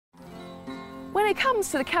When it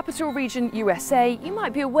comes to the capital region USA, you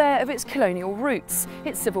might be aware of its colonial roots,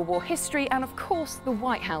 its Civil War history, and of course the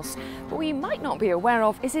White House. But what you might not be aware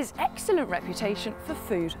of is its excellent reputation for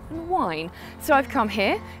food and wine. So I've come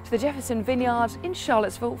here to the Jefferson Vineyard in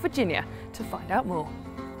Charlottesville, Virginia, to find out more.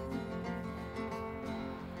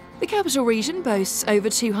 The capital region boasts over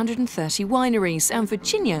 230 wineries, and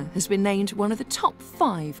Virginia has been named one of the top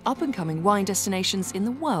 5 up-and-coming wine destinations in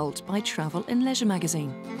the world by Travel and Leisure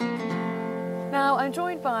magazine. Now, I'm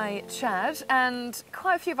joined by Chad, and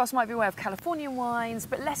quite a few of us might be aware of Californian wines,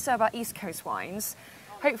 but less so about East Coast wines.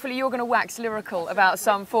 Hopefully you're going to wax lyrical about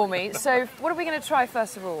some for me. So what are we going to try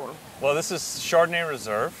first of all? Well, this is Chardonnay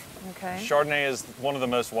Reserve. Okay. Chardonnay is one of the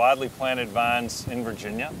most widely planted vines in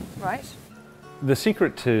Virginia. Right. The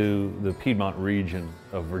secret to the Piedmont region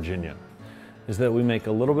of Virginia is that we make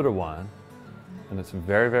a little bit of wine, and it's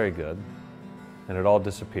very, very good, and it all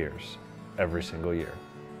disappears every single year.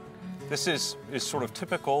 This is sort of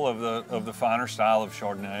typical of the finer style of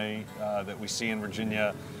Chardonnay that we see in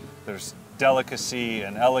Virginia. There's delicacy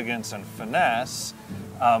and elegance and finesse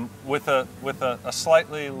with a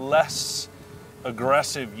slightly less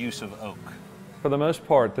aggressive use of oak. For the most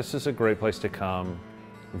part, this is a great place to come,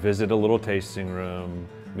 visit a little tasting room,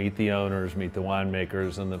 meet the owners, meet the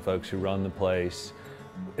winemakers and the folks who run the place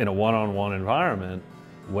in a one-on-one environment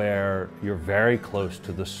where you're very close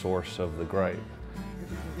to the source of the grape.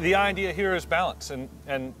 The idea here is balance,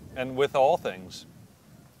 and with all things,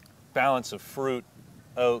 balance of fruit,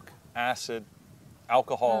 oak, acid,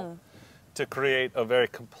 alcohol, to create a very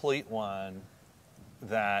complete wine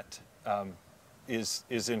that is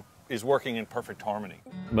working in perfect harmony.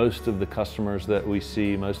 Most of the customers that we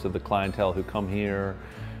see, most of the clientele who come here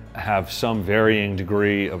have some varying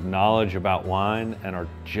degree of knowledge about wine and are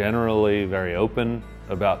generally very open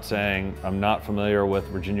about saying, I'm not familiar with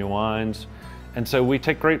Virginia wines. And so we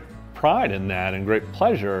take great pride in that and great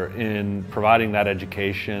pleasure in providing that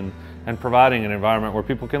education and providing an environment where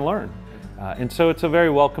people can learn. And so it's a very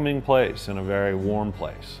welcoming place and a very warm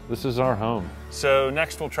place. This is our home. So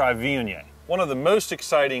next we'll try Viognier, one of the most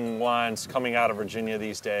exciting wines coming out of Virginia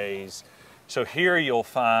these days. So here you'll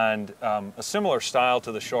find a similar style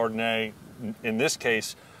to the Chardonnay, in this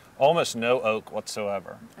case, almost no oak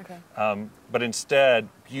whatsoever. Okay. But instead,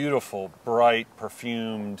 beautiful, bright,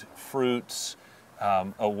 perfumed fruits,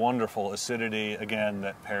 a wonderful acidity, again,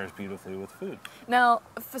 that pairs beautifully with food. Now,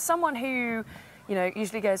 for someone who, you know,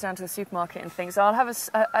 usually goes down to the supermarket and thinks, I'll have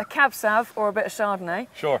a Cab Sav or a bit of Chardonnay.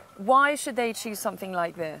 Sure. Why should they choose something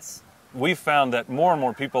like this? We've found that more and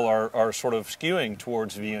more people are sort of skewing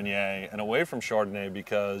towards Viognier and away from Chardonnay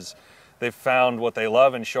because they've found what they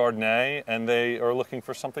love in Chardonnay and they are looking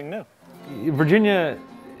for something new. Virginia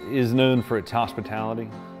is known for its hospitality.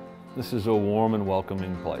 This is a warm and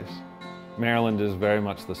welcoming place. Maryland is very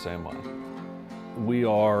much the same way. We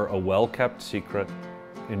are a well-kept secret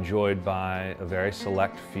enjoyed by a very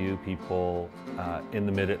select few people in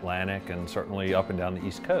the mid-Atlantic and certainly up and down the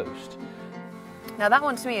East Coast. Now that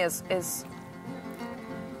one to me is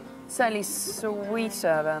certainly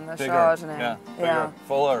sweeter than the Bigger, Chardonnay. yeah, bigger,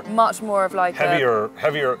 fuller. Much more of like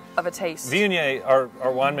heavier of a taste. Viognier, our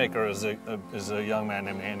winemaker is a young man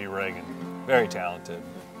named Andy Reagan, very talented.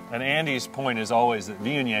 And Andy's point is always that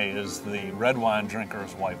Viognier is the red wine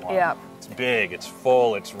drinker's white wine. Yeah. It's big, it's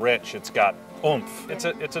full, it's rich, it's got oomph. It's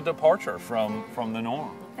a departure from the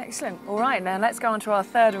norm. Excellent. All right, now let's go on to our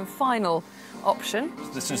third and final option.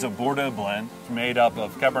 This is a Bordeaux blend made up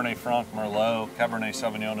of Cabernet Franc, Merlot, Cabernet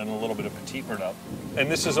Sauvignon, and a little bit of Petit Verdot.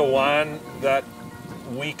 And this is a wine that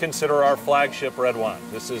we consider our flagship red wine.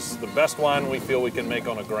 This is the best wine we feel we can make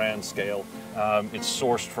on a grand scale. It's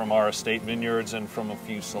sourced from our estate vineyards and from a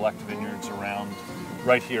few select vineyards around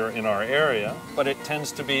right here in our area, but it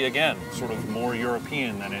tends to be, again, sort of more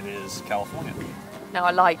European than it is Californian. Now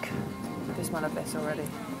I like the smell of this already.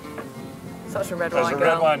 Such a red wine girl. As a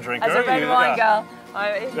red wine drinker. As a red wine girl.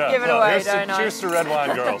 I give it away, don't I? Cheers to red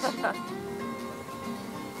wine girls.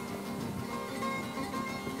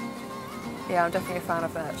 Yeah, I'm definitely a fan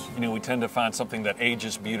of that. You know, we tend to find something that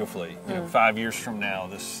ages beautifully. You know, 5 years from now,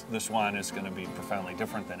 this wine is going to be profoundly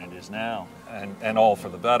different than it is now, and all for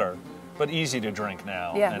the better. But easy to drink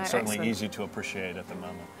now, yeah, and no, certainly excellent. easy to appreciate at the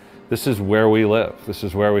moment. This is where we live. This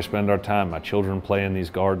is where we spend our time. My children play in these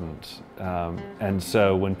gardens. And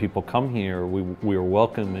so when people come here, we are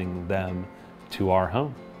welcoming them to our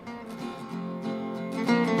home.